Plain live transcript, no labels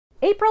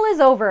April is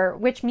over,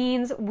 which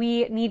means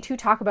we need to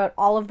talk about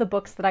all of the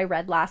books that I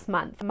read last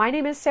month. My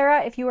name is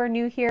Sarah. If you are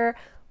new here,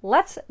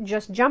 let's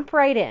just jump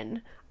right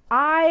in.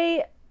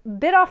 I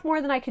bit off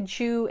more than I could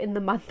chew in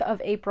the month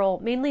of April,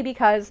 mainly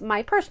because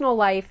my personal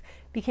life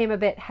became a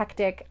bit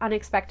hectic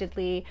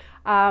unexpectedly.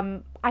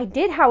 I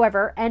did,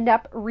 however, end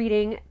up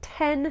reading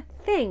 10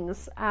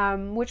 things,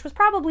 which was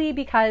probably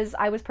because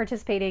I was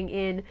participating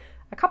in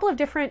a couple of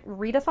different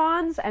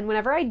readathons, and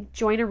whenever I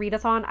join a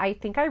readathon, I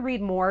think I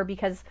read more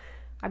because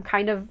I'm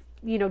kind of,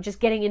 just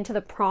getting into the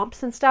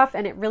prompts and stuff,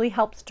 and it really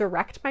helps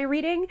direct my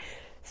reading.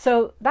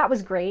 So that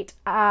was great.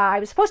 I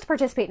was supposed to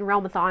participate in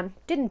Realmathon.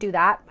 Didn't do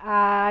that.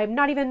 I'm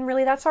not even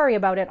really that sorry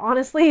about it,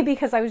 honestly,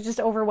 because I was just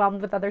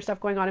overwhelmed with other stuff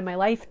going on in my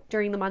life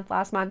during the month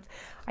last month.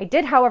 I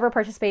did, however,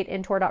 participate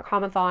in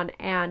TorDotComAthon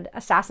and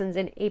Assassins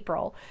in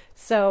April.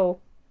 So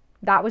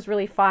that was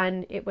really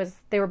fun.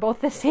 They were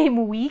both the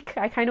same week.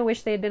 I kind of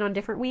wish they had been on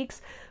different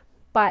weeks,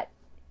 but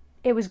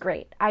it was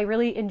great. I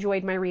really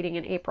enjoyed my reading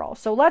in April.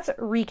 So let's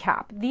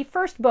recap. The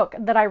first book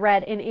that I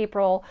read in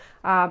April,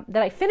 that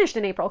I finished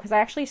in April, because I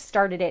actually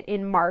started it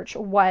in March,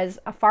 was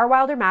A Far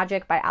Wilder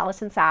Magic by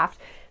Allison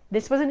Saft.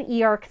 This was an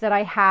e-arc that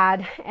I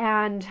had,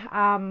 and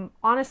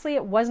honestly,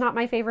 it was not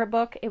my favorite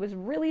book. It was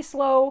really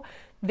slow,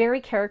 very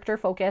character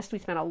focused. We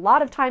spent a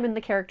lot of time in the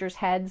characters'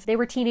 heads. They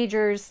were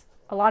teenagers,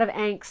 a lot of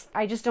angst.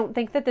 I just don't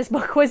think that this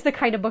book was the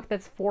kind of book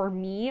that's for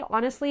me,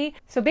 honestly.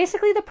 So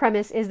basically the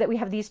premise is that we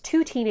have these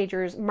two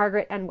teenagers,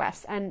 Margaret and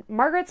Wes, and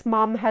Margaret's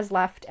mom has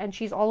left and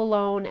she's all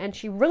alone and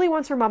she really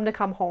wants her mom to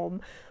come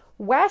home.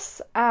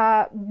 Wes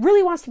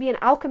really wants to be an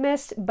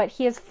alchemist, but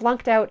he has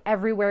flunked out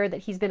everywhere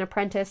that he's been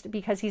apprenticed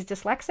because he's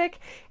dyslexic,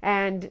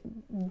 and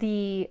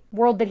the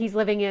world that he's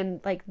living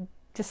in,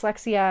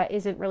 dyslexia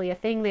isn't really a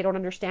thing. They don't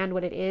understand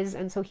what it is,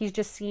 and so he's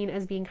just seen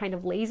as being kind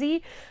of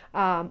lazy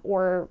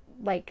or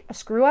like a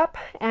screw up.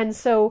 And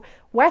so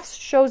Wes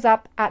shows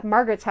up at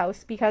Margaret's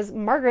house because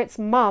Margaret's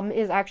mom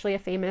is actually a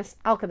famous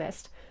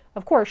alchemist.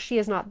 Of course, she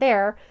is not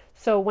there.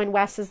 So when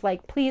Wes is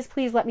like, please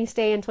let me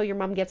stay until your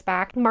mom gets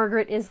back,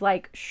 Margaret is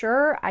like,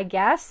 sure, I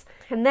guess.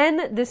 And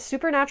then this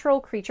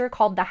supernatural creature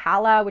called the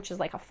Hala, which is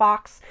like a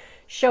fox,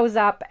 shows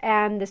up,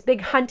 and this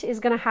big hunt is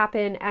going to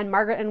happen, and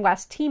Margaret and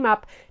Wes team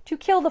up to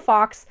kill the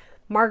fox.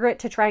 Margaret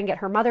to try and get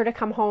her mother to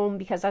come home,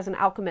 because as an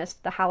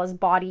alchemist, the Hala's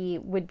body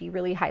would be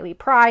really highly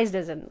prized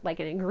as an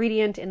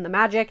ingredient in the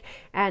magic,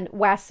 and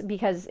Wes,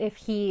 because if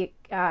he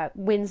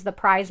wins the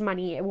prize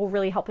money, it will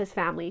really help his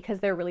family, because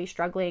they're really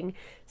struggling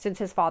since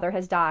his father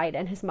has died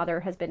and his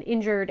mother has been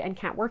injured and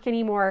can't work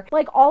anymore.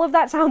 All of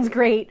that sounds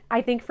great.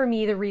 I think for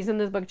me, the reason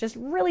this book just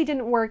really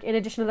didn't work, in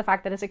addition to the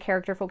fact that it's a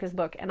character-focused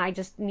book and I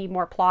just need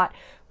more plot,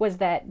 was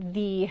that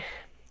the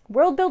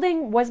world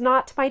building was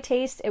not to my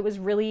taste. It was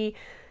really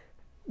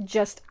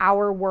just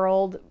our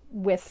world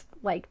with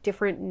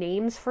different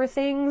names for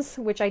things,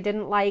 which I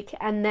didn't like.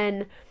 And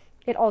then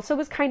it also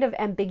was kind of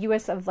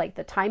ambiguous of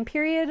the time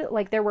period.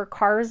 There were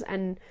cars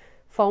and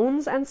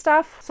phones and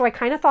stuff. So I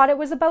kind of thought it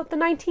was about the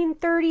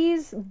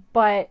 1930s,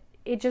 but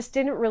it just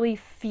didn't really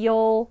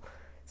feel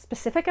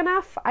specific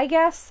enough, I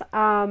guess.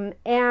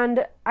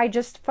 And I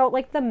just felt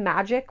like the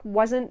magic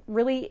wasn't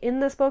really in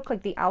this book.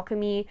 The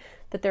alchemy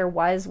that there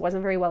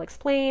wasn't very well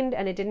explained,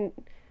 and it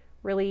didn't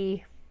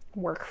really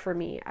work for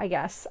me, I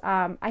guess.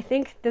 I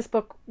think this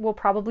book will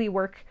probably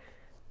work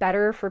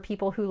better for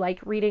people who like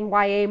reading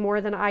YA more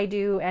than I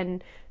do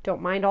and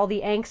don't mind all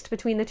the angst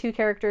between the two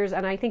characters.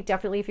 And I think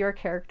definitely if you're a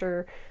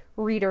character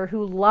reader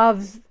who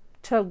loves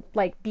to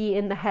be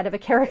in the head of a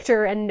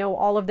character and know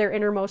all of their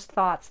innermost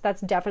thoughts,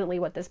 that's definitely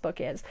what this book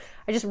is.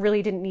 I just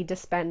really didn't need to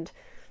spend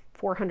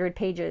 400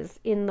 pages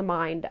in the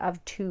mind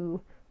of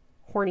two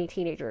horny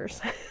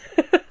teenagers.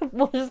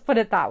 We'll just put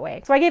it that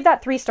way. So I gave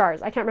that 3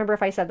 stars. I can't remember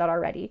if I said that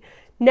already.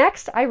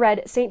 Next, I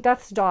read Saint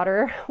Death's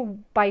Daughter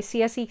by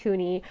C.S.E.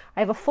 Cooney. I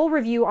have a full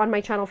review on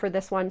my channel for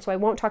this one, so I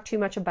won't talk too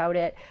much about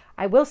it.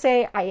 I will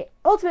say I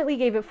ultimately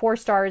gave it 4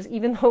 stars,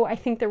 even though I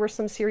think there were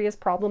some serious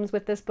problems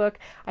with this book.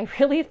 I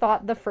really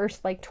thought the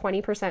first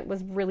 20%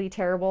 was really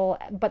terrible,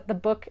 but the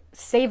book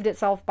saved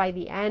itself by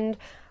the end.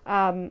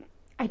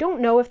 I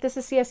don't know if this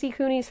is C.S.E.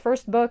 Cooney's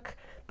first book,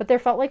 but there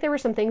felt like there were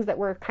some things that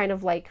were kind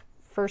of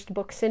first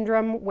book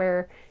syndrome,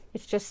 where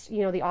it's just,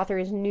 the author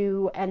is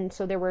new, and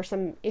so there were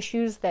some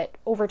issues that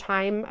over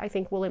time I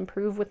think will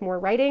improve with more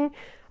writing.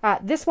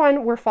 This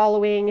one, we're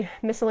following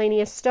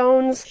Miscellaneous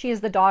Stones. She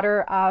is the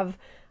daughter of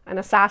an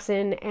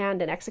assassin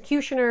and an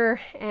executioner,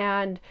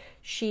 and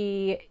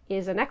she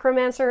is a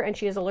necromancer, and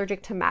she is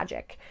allergic to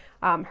magic.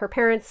 Her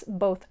parents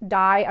both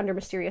die under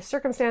mysterious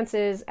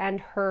circumstances, and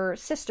her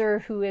sister,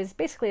 who is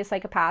basically a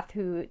psychopath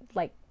who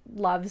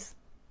loves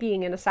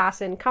being an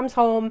assassin, comes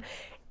home,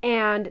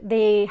 and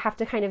they have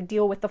to kind of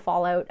deal with the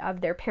fallout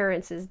of their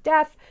parents'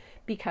 death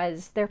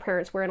because their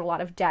parents were in a lot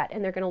of debt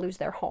and they're going to lose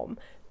their home.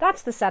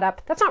 That's the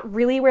setup. That's not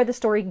really where the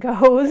story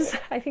goes.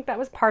 I think that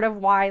was part of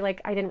why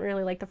I didn't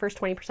really like the first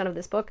 20% of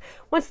this book.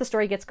 Once the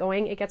story gets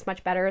going, it gets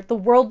much better. The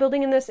world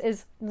building in this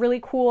is really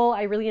cool.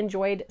 I really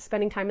enjoyed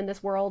spending time in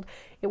this world.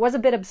 It was a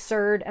bit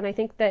absurd, and I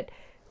think that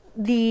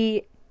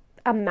the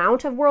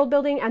amount of world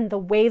building and the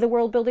way the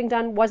world building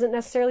done wasn't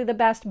necessarily the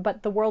best,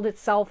 but the world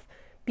itself,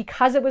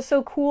 because it was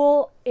so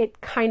cool,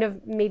 it kind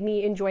of made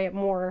me enjoy it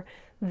more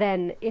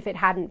than if it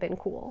hadn't been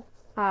cool.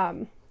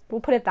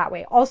 We'll put it that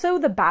way. Also,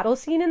 the battle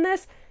scene in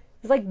this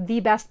is like the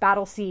best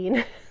battle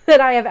scene that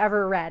I have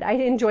ever read. I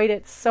enjoyed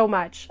it so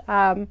much.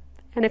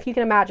 And if you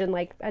can imagine,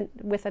 like,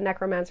 with a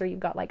necromancer, you've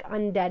got, like,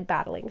 undead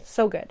battling.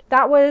 So good.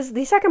 That was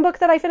the second book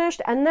that I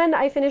finished, and then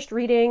I finished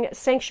reading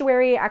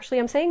Sanctuary. Actually,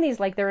 I'm saying these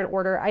like they're in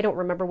order. I don't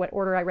remember what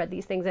order I read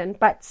these things in,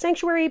 but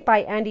Sanctuary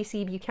by Andi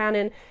C.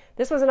 Buchanan.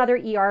 This was another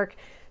E-arc.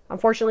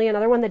 Unfortunately,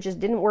 another one that just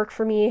didn't work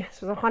for me.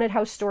 This was a haunted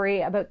house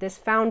story about this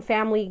found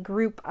family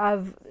group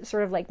of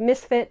sort of, like,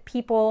 misfit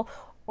people,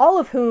 all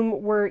of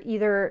whom were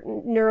either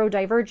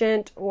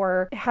neurodivergent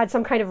or had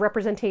some kind of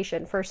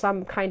representation for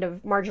some kind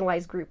of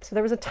marginalized group. So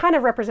there was a ton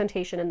of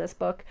representation in this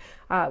book.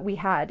 We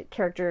had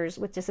characters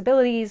with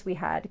disabilities, we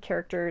had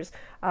characters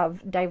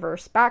of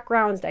diverse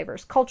backgrounds,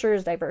 diverse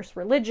cultures, diverse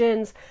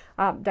religions,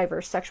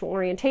 diverse sexual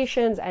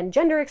orientations and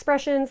gender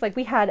expressions. Like,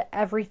 we had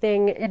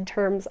everything in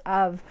terms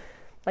of,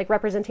 like,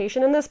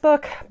 representation in this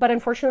book, but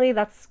unfortunately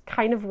that's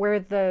kind of where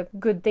the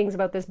good things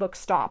about this book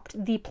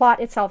stopped. The plot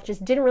itself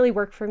just didn't really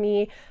work for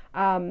me.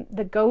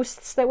 The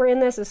ghosts that were in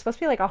this is supposed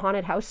to be like a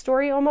haunted house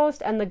story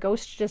almost, and the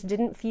ghosts just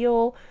didn't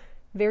feel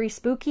very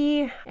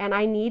spooky, and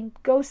I need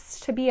ghosts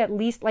to be at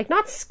least, like,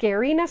 not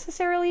scary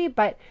necessarily,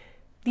 but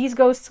these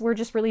ghosts were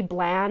just really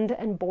bland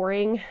and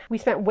boring. We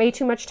spent way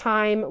too much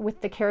time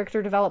with the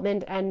character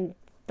development, and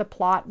the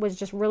plot was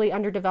just really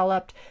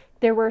underdeveloped.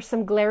 There were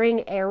some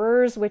glaring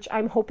errors, which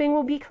I'm hoping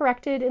will be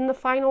corrected in the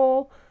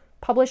final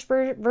published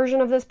version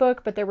of this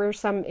book, but there were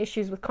some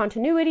issues with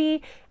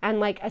continuity and,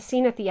 like, a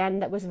scene at the end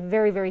that was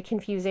very, very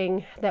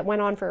confusing, that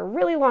went on for a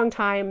really long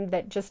time,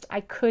 that just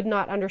I could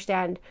not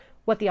understand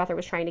what the author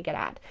was trying to get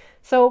at.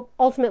 So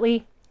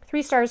ultimately,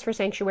 3 stars for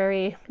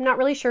Sanctuary. I'm not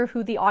really sure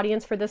who the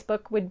audience for this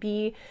book would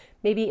be.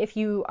 Maybe if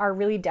you are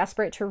really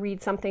desperate to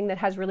read something that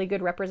has really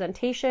good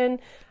representation,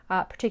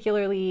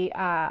 particularly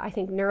I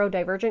think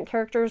neurodivergent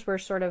characters were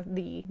sort of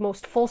the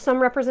most fulsome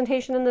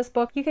representation in this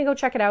book. You can go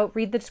check it out,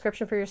 read the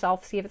description for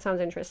yourself, see if it sounds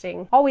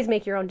interesting. Always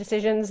make your own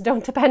decisions.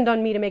 Don't depend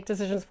on me to make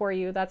decisions for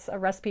you. That's a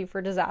recipe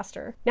for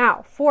disaster.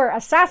 Now, for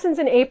Assassins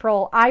in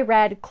April, I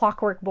read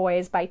Clockwork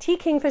Boys by T.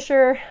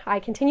 Kingfisher. I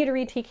continue to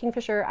read T.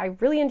 Kingfisher. I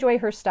really enjoy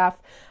her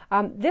stuff.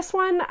 This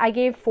one I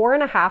gave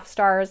 4.5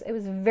 stars. It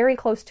was very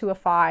close to a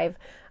 5.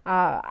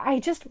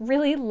 I just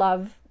really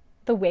love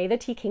the way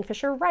that T.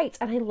 Kingfisher writes,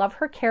 and I love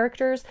her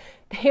characters.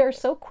 They are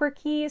so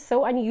quirky,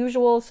 so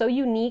unusual, so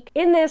unique.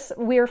 In this,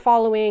 we're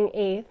following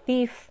a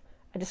thief,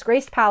 a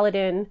disgraced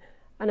paladin,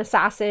 an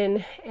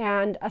assassin,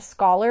 and a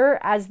scholar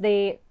as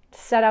they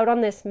set out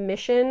on this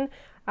mission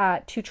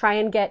to try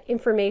and get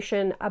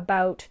information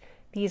about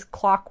these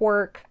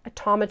clockwork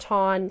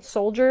automaton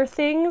soldier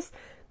things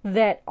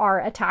that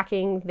are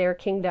attacking their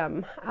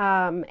kingdom.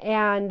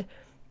 And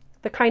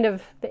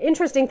the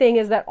interesting thing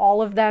is that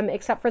all of them,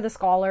 except for the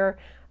scholar,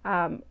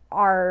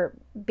 are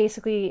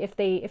basically, if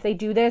they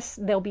do this,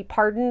 they'll be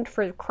pardoned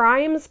for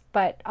crimes,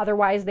 but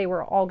otherwise they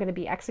were all going to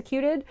be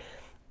executed.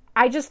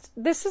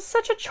 This is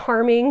such a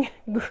charming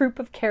group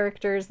of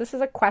characters. This is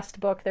a quest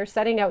book. They're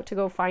setting out to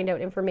go find out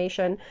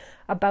information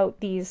about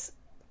these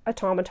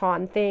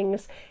automaton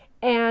things,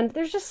 and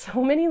there's just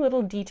so many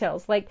little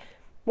details. Like,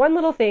 one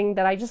little thing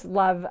that I just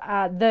love,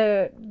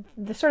 the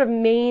sort of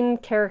main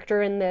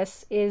character in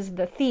this is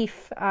the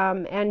thief,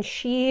 and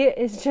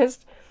she's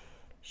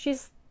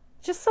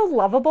just so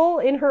lovable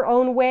in her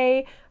own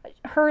way.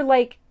 Her,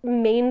 like,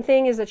 main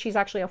thing is that she's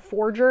actually a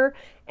forger,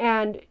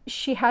 and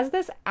she has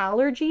this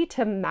allergy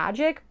to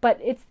magic, but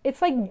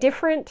it's like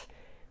different.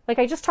 Like,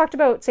 I just talked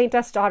about Saint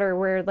Death's Daughter,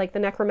 where, like, the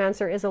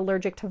necromancer is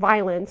allergic to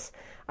violence,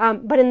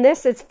 but in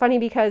this it's funny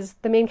because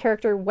the main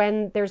character,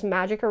 when there's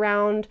magic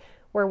around,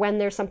 or when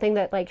there's something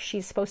that, like,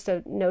 she's supposed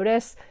to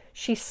notice,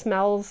 she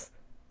smells,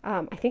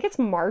 I think it's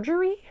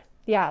marjorie?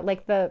 Yeah,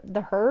 like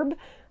the herb.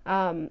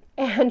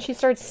 And she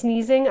starts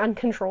sneezing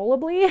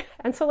uncontrollably.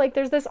 And so, like,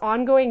 there's this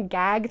ongoing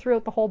gag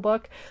throughout the whole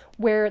book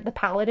where the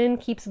paladin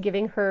keeps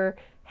giving her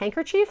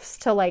handkerchiefs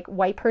to, like,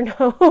 wipe her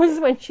nose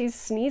when she's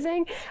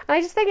sneezing. And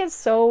I just think it's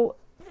so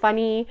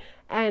funny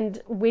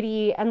and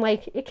witty, and,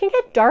 like, it can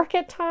get dark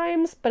at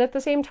times, but at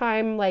the same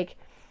time, like,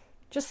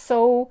 just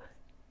so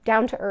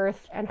down to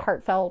earth and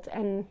heartfelt,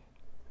 and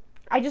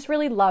I just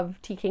really love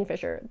T.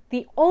 Kingfisher.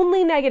 The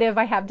only negative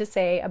I have to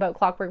say about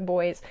Clockwork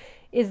Boys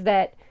is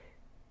that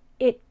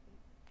it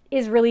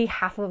is really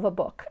half of a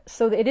book.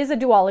 So it is a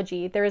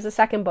duology. There is a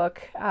second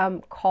book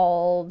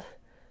called,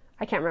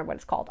 I can't remember what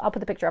it's called. I'll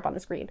put the picture up on the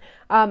screen.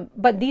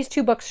 But these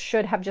 2 books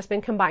should have just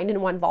been combined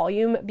in one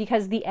volume,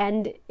 because the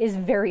end is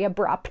very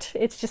abrupt.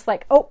 It's just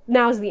like, oh,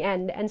 now's the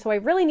end. And so I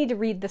really need to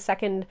read the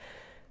second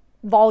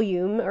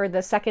volume, or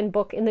the second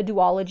book in the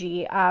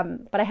duology,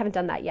 but I haven't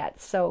done that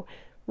yet. So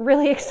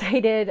really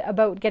excited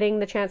about getting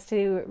the chance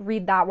to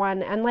read that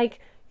one. And, like,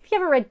 if you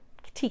haven't read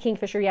T.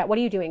 Kingfisher yet, what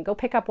are you doing? Go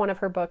pick up one of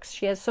her books.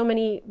 She has so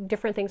many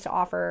different things to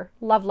offer.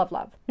 Love, love,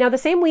 love. Now, the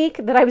same week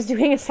that I was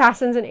doing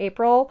Assassins in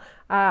April,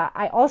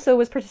 I also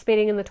was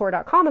participating in the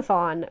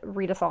TorDotComAthon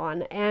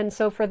readathon. And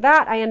so for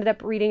that, I ended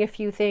up reading a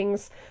few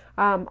things.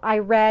 I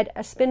read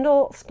A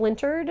Spindle,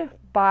 Splintered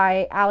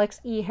by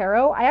Alix E.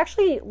 Harrow. I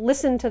actually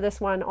listened to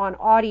this one on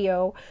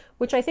audio,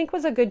 which I think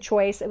was a good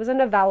choice. It was a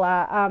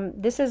novella.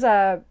 This is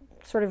a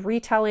sort of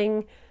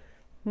retelling,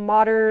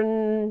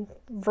 modern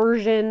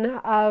version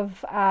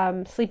of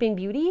Sleeping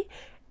Beauty.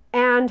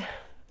 And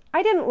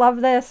I didn't love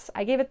this.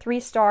 I gave it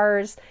 3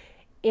 stars.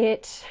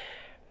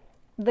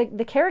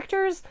 The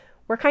characters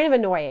were kind of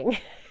annoying.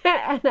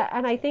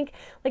 and I think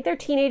like they're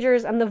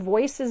teenagers and the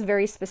voice is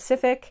very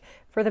specific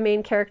for the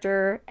main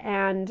character,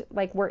 and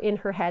like we're in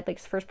her head, like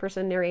first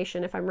person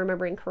narration if I'm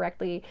remembering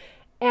correctly.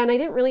 And I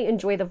didn't really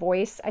enjoy the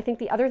voice. I think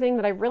the other thing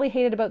that I really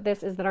hated about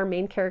this is that our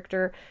main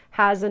character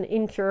has an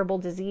incurable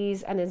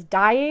disease and is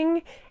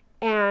dying.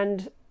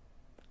 And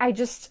I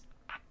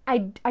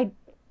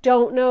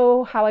don't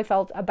know how I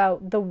felt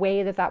about the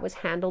way that was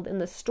handled in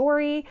the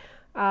story.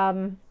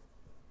 It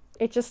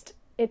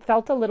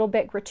felt a little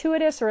bit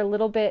gratuitous or a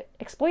little bit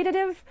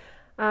exploitative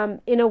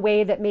in a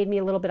way that made me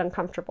a little bit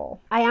uncomfortable.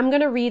 I am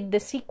going to read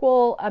the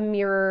sequel, A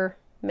Mirror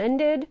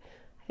Mended,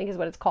 I think is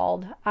what it's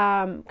called,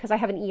 because I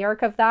have an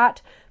e-arc of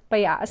that. But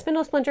yeah, A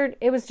Spindle Splintered,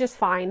 it was just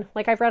fine.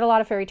 Like, I've read a lot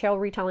of fairy tale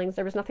retellings.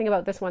 There was nothing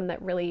about this one that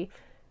really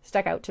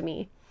stuck out to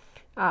me.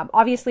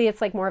 Obviously,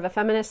 it's like more of a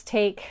feminist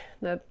take.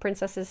 The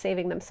princesses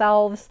saving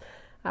themselves,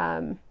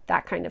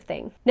 that kind of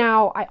thing.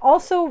 Now, I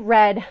also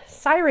read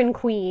Siren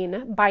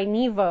Queen by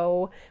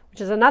Nghi,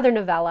 which is another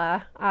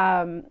novella,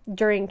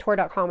 during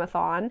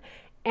TorDotComAthon.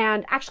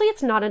 And actually,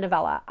 it's not a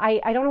novella.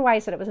 I don't know why I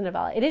said it was a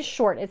novella. It is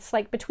short. It's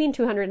like between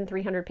 200 and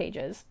 300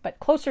 pages, but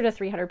closer to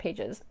 300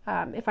 pages,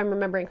 if I'm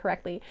remembering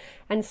correctly.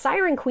 And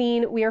Siren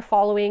Queen, we are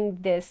following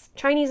this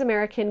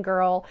Chinese-American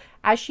girl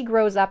as she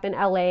grows up in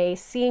LA,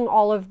 seeing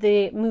all of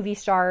the movie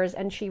stars,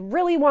 and she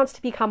really wants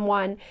to become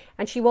one,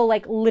 and she will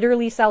like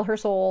literally sell her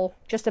soul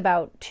just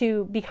about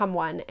to become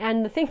one.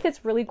 And the thing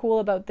that's really cool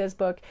about this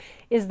book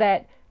is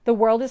that the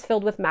world is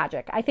filled with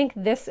magic. I think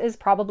this is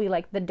probably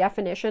like the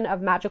definition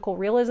of magical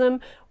realism,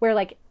 where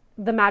like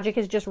the magic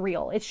is just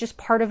real. It's just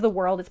part of the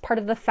world. It's part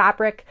of the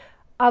fabric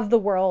of the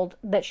world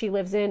that she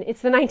lives in.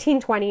 It's the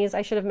 1920s.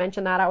 I should have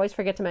mentioned that. I always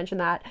forget to mention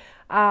that.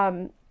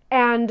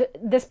 And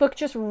this book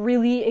just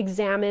really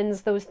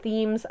examines those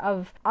themes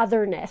of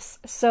otherness.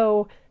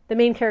 So the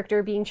main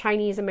character being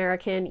Chinese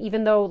American,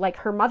 even though like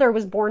her mother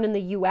was born in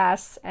the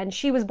US and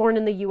she was born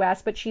in the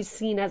US, but she's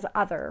seen as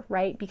other,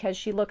 right? Because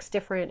she looks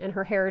different and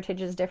her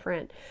heritage is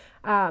different.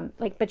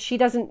 But she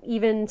doesn't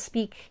even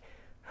speak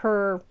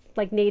her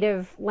like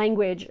native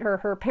language or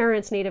her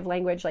parents' native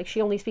language. Like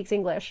she only speaks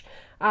English,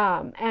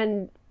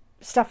 and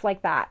stuff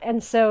like that.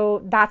 And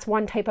so that's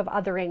one type of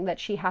othering that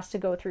she has to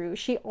go through.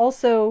 She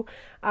also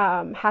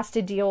has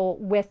to deal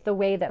with the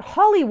way that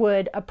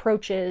Hollywood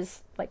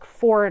approaches like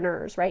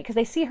foreigners, right? Because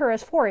they see her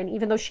as foreign,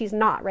 even though she's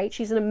not, right?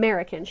 She's an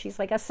American. She's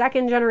like a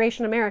second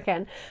generation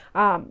American.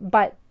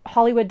 But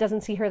Hollywood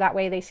doesn't see her that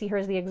way. They see her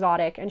as the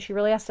exotic, and she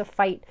really has to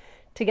fight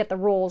to get the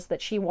roles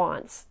that she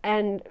wants.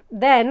 And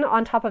then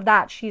on top of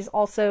that, she's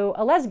also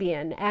a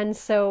lesbian. And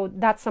so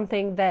that's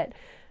something that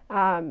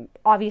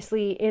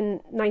obviously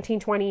in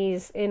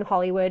 1920s in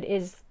Hollywood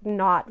is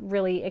not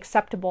really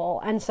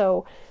acceptable. And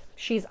so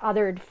she's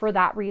othered for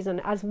that reason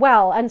as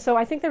well. And so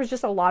I think there was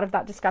just a lot of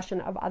that discussion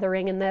of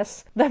othering in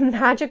this. The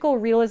magical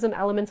realism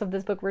elements of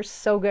this book were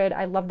so good.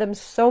 I love them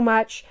so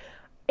much.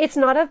 It's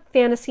not a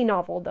fantasy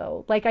novel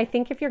though. Like, I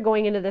think if you're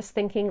going into this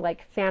thinking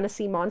like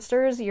fantasy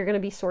monsters, you're going to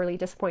be sorely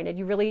disappointed.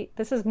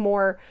 This is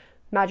more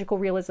magical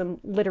realism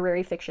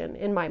literary fiction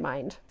in my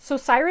mind. So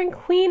Siren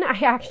Queen, I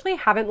actually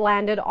haven't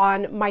landed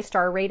on my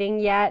star rating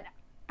yet.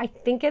 I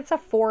think it's a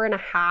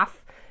 4.5,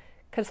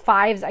 because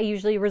 5s I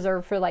usually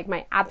reserve for like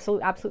my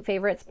absolute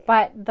favorites.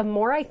 But the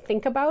more I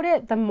think about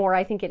it, the more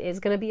I think it is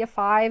going to be a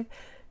 5.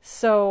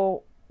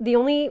 So the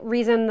only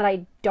reason that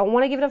I don't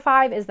want to give it a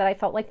 5 is that I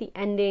felt like the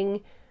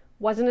ending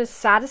wasn't as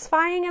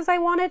satisfying as I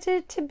wanted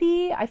it to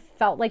be. I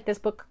felt like this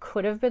book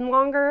could have been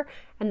longer,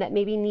 and that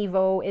maybe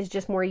Nghi is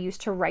just more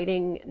used to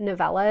writing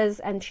novellas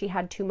and she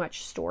had too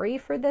much story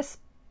for this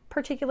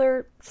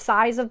particular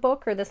size of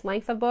book or this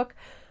length of book.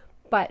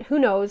 But who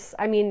knows?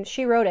 I mean,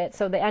 she wrote it,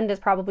 so the end is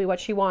probably what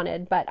she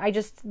wanted. But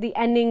the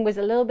ending was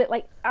a little bit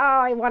like,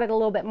 I wanted a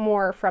little bit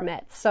more from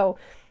it. So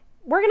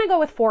we're going to go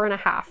with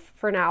 4.5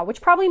 for now, which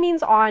probably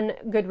means on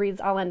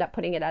Goodreads I'll end up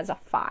putting it as a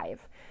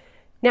 5.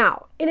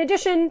 Now, in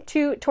addition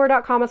to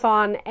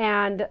TorDotComAthon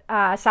and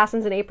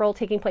Assassins in April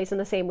taking place in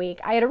the same week,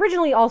 I had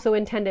originally also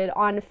intended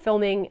on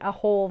filming a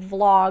whole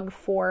vlog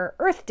for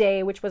Earth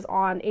Day, which was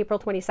on April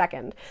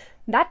 22nd.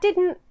 That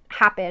didn't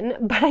happen,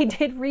 but I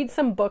did read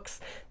some books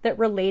that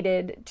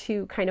related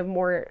to kind of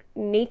more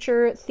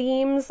nature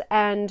themes,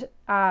 and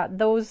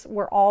those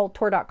were all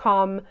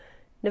TorDotCom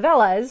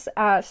novellas,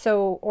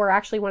 or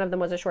actually one of them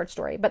was a short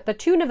story, but the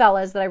two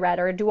novellas that I read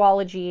are a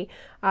duology,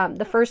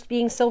 the first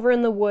being Silver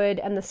in the Wood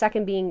and the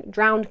second being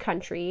Drowned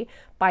Country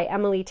by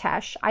Emily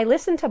Tesh. I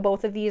listened to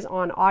both of these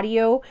on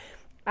audio,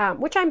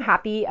 which I'm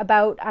happy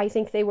about. I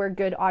think they were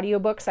good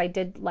audiobooks. I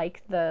did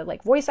like the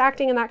voice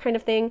acting and that kind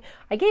of thing.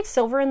 I gave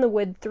Silver in the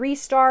Wood 3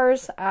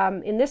 stars.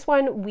 In this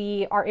one,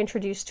 we are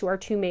introduced to our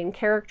two main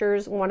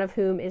characters, one of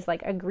whom is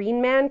like a green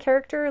man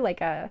character,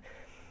 like an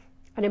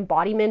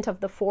embodiment of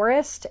the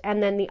forest,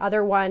 and then the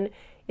other one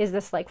is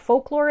this like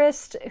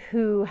folklorist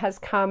who has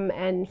come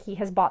and he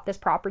has bought this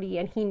property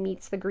and he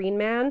meets the green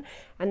man,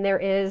 and there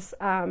is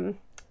a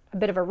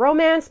bit of a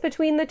romance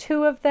between the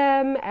two of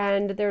them,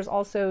 and there's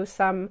also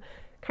some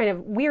kind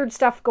of weird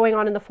stuff going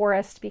on in the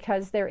forest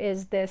because there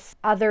is this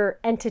other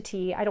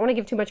entity. I don't want to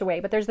give too much away,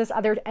 but there's this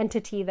other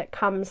entity that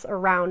comes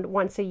around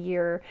once a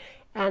year,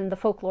 and the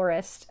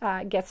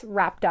folklorist gets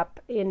wrapped up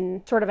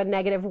in sort of a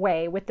negative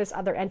way with this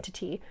other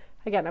entity.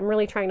 Again, I'm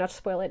really trying not to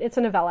spoil it. It's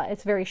a novella.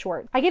 It's very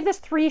short. I gave this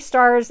 3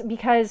 stars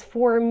because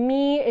for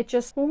me, it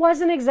just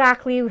wasn't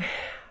exactly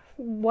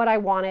what I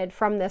wanted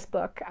from this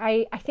book.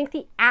 I think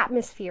the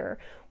atmosphere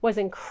was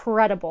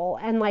incredible,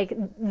 and like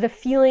the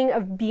feeling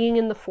of being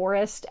in the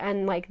forest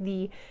and like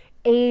the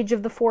age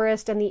of the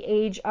forest and the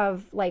age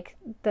of like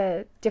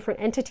the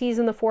different entities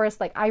in the forest,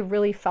 like I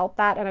really felt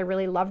that and I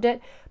really loved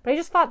it. But I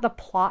just thought the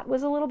plot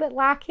was a little bit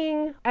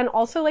lacking, and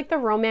also like the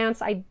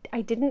romance I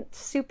didn't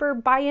super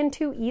buy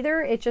into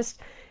either.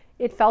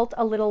 It felt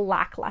a little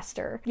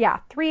lackluster. Yeah,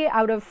 3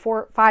 out of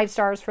 5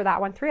 stars for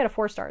that one. 3 out of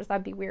 4 stars.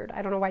 That'd be weird.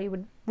 I don't know why you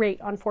would rate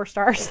on 4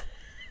 stars.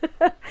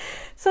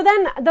 So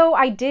then, though,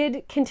 I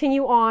did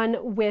continue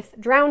on with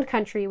Drowned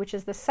Country, which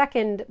is the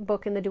second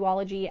book in the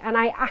duology, and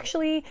I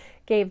actually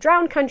gave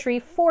Drowned Country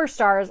 4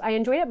 stars. I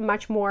enjoyed it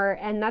much more,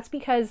 and that's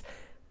because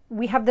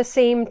we have the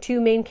same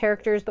 2 main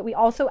characters, but we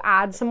also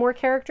add some more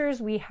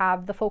characters. We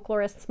have the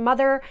folklorist's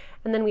mother,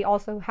 and then we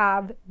also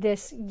have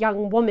this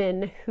young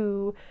woman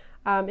who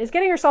is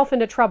getting herself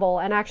into trouble.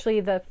 And actually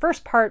the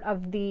first part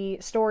of the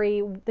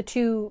story, the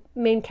 2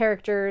 main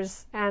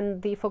characters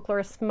and the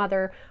folklorist's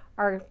mother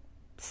are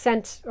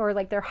sent, or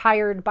like they're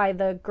hired by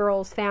the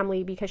girl's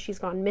family because she's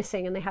gone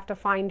missing and they have to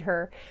find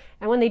her.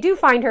 And when they do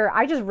find her,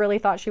 I just really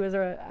thought she was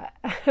a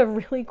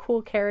really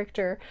cool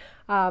character.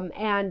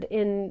 And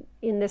in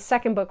this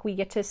second book, we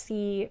get to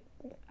see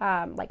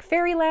like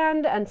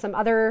fairyland and some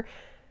other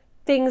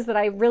things that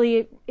I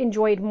really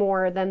enjoyed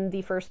more than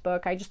the first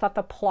book. I just thought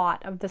the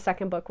plot of the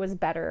second book was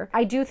better.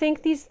 I do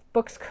think these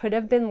books could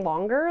have been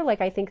longer.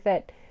 Like I think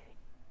that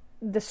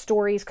the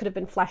stories could have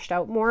been fleshed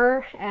out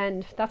more,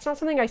 and that's not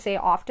something I say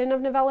often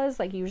of novellas.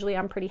 Like usually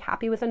I'm pretty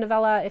happy with a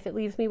novella if it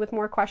leaves me with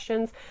more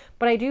questions,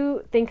 but I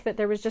do think that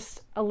there was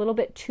just a little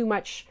bit too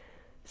much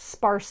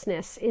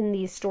sparseness in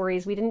these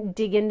stories. We didn't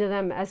dig into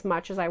them as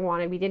much as I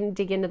wanted. We didn't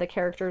dig into the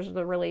characters or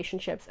the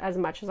relationships as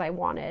much as I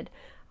wanted.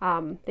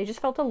 They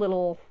just felt a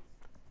little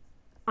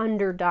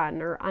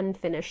underdone or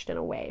unfinished in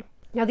a way.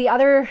 Now, the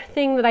other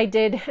thing that I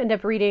did end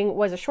up reading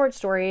was a short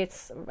story.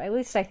 It's, at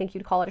least I think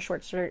you'd call it a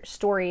short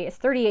story. It's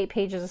 38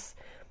 pages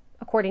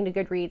according to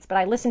Goodreads, but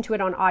I listened to it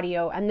on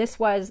audio, and this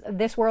was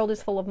This World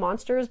is Full of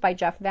Monsters by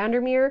Jeff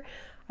Vandermeer.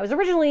 I was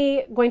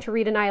originally going to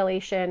read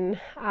Annihilation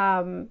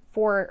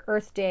for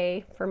Earth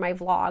Day for my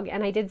vlog,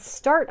 and I did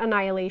start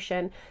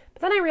Annihilation,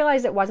 but then I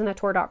realized it wasn't a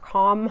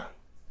Tor.com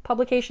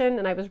publication,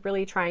 and I was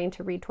really trying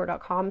to read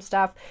Tor.com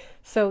stuff.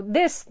 So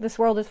This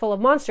World is Full of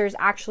Monsters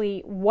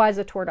actually was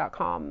a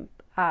Tor.com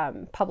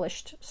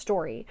published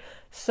story.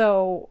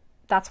 So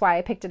that's why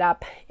I picked it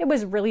up. It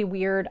was really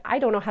weird. I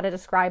don't know how to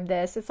describe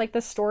this. It's like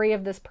the story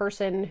of this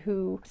person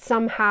who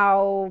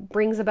somehow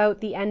brings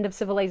about the end of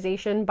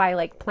civilization by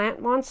like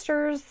plant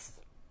monsters,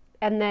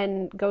 and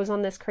then goes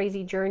on this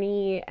crazy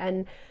journey,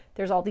 and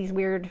there's all these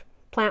weird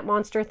plant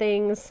monster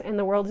things, and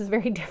the world is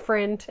very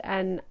different,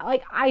 and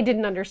like I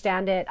didn't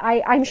understand it.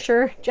 I'm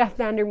sure Jeff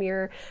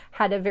Vandermeer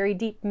had a very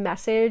deep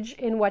message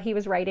in what he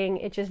was writing.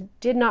 It just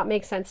did not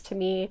make sense to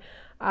me.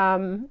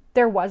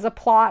 There was a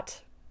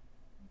plot,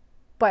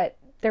 but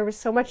there was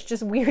so much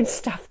just weird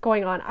stuff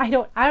going on. I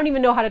don't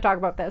even know how to talk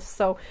about this.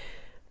 So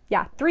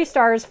yeah, 3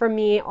 stars from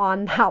me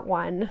on that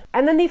one.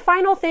 And then the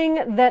final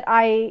thing that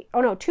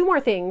 2 more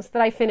things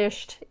that I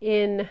finished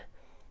in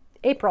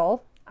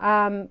April.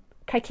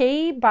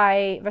 Kaikeyi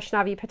by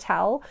Vaishnavi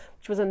Patel,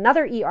 which was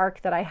another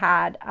e-arc that I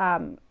had.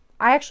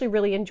 I actually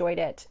really enjoyed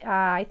it.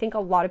 I think a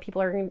lot of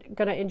people are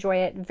going to enjoy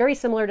it. Very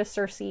similar to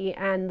C.S.E.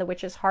 and The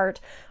Witch's Heart.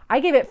 I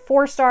gave it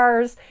 4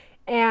 stars,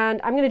 and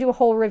I'm going to do a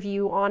whole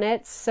review on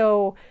it,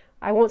 so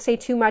I won't say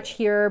too much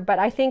here, but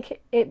I think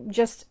it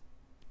just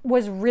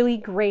was really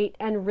great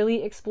and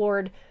really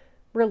explored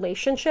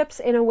relationships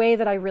in a way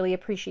that I really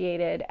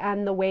appreciated,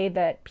 and the way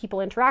that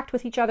people interact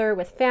with each other,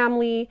 with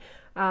family,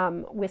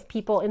 with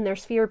people in their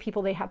sphere,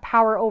 people they have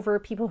power over,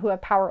 people who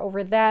have power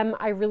over them.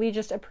 I really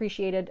just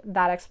appreciated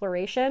that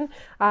exploration.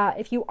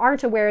 If you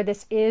aren't aware,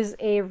 this is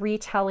a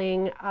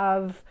retelling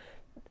of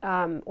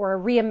or a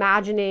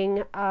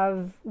reimagining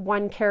of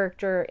one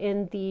character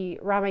in the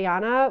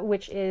Ramayana,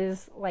 which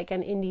is like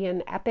an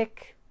Indian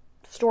epic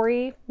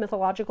story,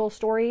 mythological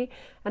story,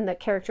 and the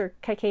character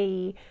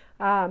Kaikeyi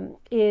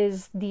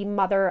is the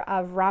mother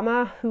of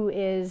Rama, who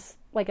is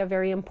like a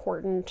very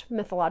important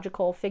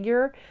mythological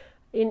figure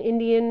in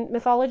Indian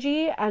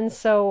mythology. And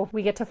so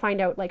we get to find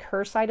out like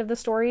her side of the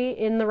story.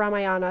 In the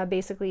Ramayana,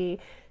 basically,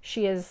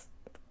 she is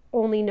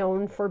only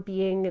known for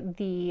being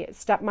the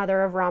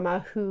stepmother of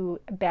Rama who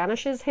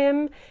banishes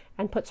him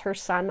and puts her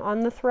son on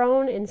the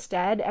throne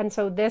instead. And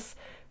so this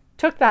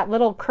took that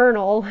little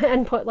kernel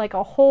and put like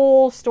a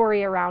whole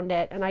story around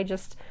it. And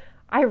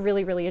I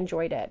really, really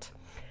enjoyed it.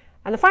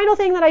 And the final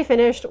thing that I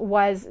finished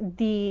was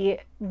the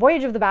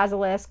Voyage of the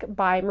Basilisk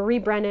by Marie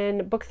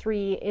Brennan, book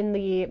 3 in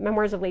the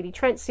Memoirs of Lady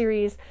Trent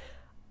series.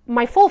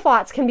 My full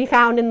thoughts can be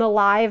found in the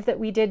live that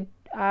we did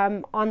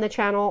on the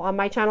channel, on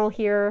my channel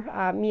here,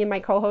 me and my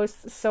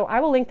co-hosts. So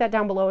I will link that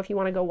down below if you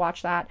want to go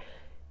watch that.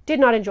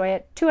 Did not enjoy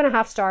it.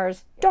 2.5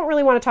 stars. Don't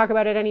really want to talk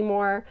about it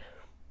anymore.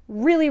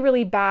 Really,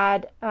 really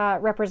bad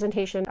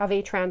representation of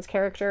a trans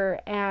character,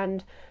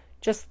 and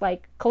just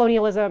like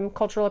colonialism,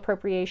 cultural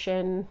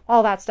appropriation,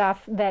 all that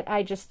stuff that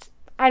I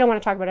don't want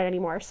to talk about it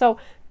anymore. So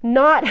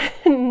not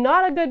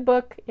a good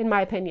book in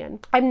my opinion.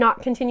 I'm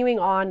not continuing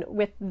on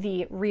with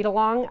the read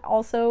along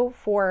also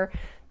for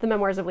the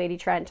Memoirs of Lady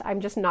Trent. I'm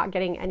just not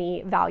getting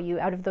any value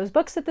out of those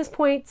books at this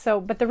point.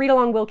 So, but the read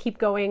along will keep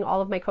going.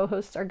 All of my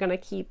co-hosts are going to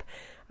keep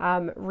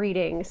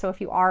reading. So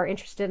if you are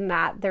interested in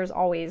that, there's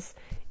always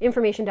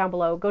information down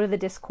below. Go to the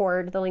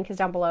Discord. The link is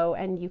down below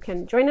and you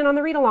can join in on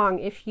the read along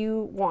if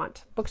you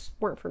want. Books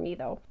weren't for me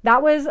though.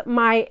 That was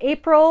my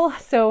April.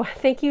 So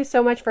thank you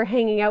so much for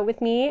hanging out with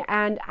me.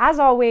 And as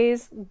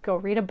always, go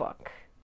read a book.